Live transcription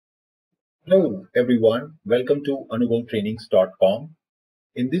Hello everyone, welcome to AnubhavTrainings.com.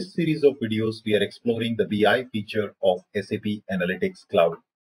 In this series of videos, we are exploring the BI feature of SAP Analytics Cloud.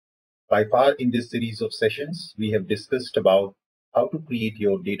 By far in this series of sessions, we have discussed about how to create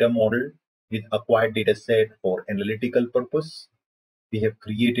your data model with acquired data set for analytical purpose. We have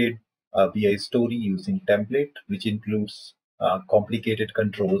created a BI story using template, which includes complicated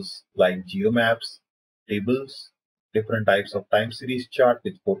controls like geomaps, tables, different types of time series chart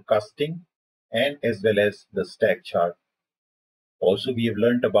with forecasting, and as well as the stack chart. Also, we have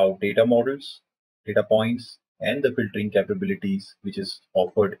learned about data models, data points, and the filtering capabilities which is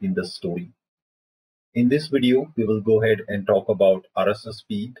offered in the story. In this video, we will go ahead and talk about RSS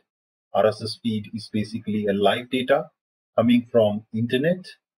feed. RSS feed is basically a live data coming from internet,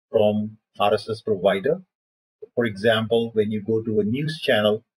 from RSS provider. For example, when you go to a news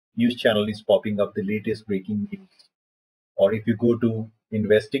channel is popping up the latest breaking news. Or if you go to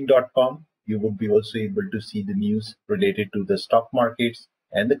investing.com, you would be also able to see the news related to the stock markets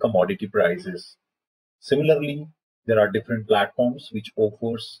and the commodity prices. Similarly, there are different platforms which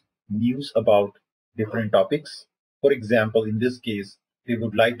offers news about different topics. For example, in this case, we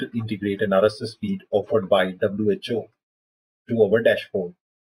would like to integrate an RSS feed offered by WHO to our dashboard.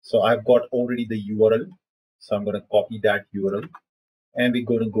 So I've got already the URL. So I'm going to copy that URL and we're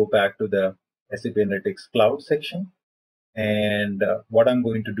going to go back to the SAP Analytics Cloud section. And what I'm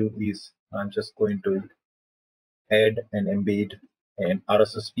going to do is I'm just going to add and embed an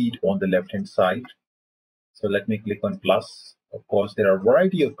RSS feed on the left hand side. So let me click on plus. Of course, there are a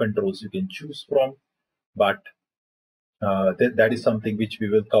variety of controls you can choose from, but that is something which we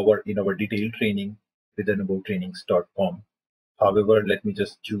will cover in our detailed training with AnubhavTrainings.com. However, let me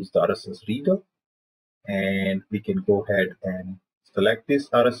just choose the RSS reader and we can go ahead and select this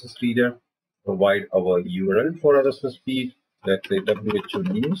RSS reader, provide our URL for RSS feed, let's say WHO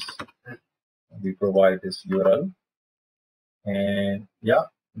News. We provide this URL and yeah,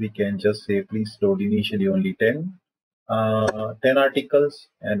 we can just say please load initially only 10 articles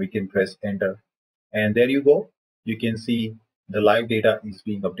and we can press enter. And there you go. You can see the live data is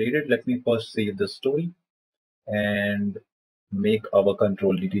being updated. Let me first save the story and make our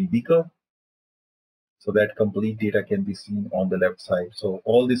control little bigger so that complete data can be seen on the left side. So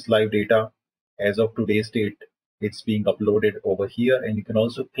all this live data as of today's date, it's being uploaded over here, and you can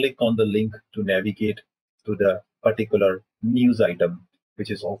also click on the link to navigate to the particular news item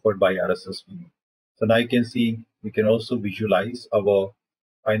which is offered by RSS feed. So now you can see we can also visualize our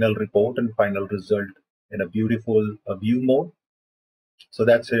final report and final result in a beautiful view mode. So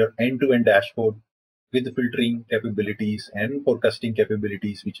that's your end-to-end dashboard with the filtering capabilities and forecasting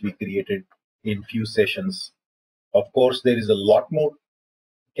capabilities which we created in few sessions. Of course, there is a lot more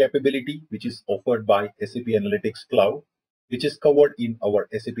capability which is offered by SAP Analytics Cloud, which is covered in our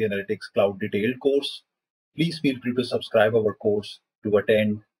SAP Analytics Cloud detailed course. Please feel free to subscribe our course to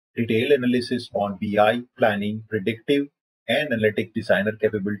attend detailed analysis on BI, planning, predictive, and analytic designer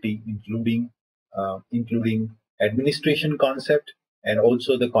capability, including administration concept and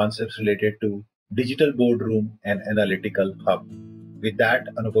also the concepts related to digital boardroom and analytical hub. With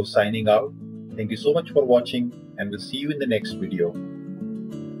that, Anubhav signing out. Thank you so much for watching and we'll see you in the next video.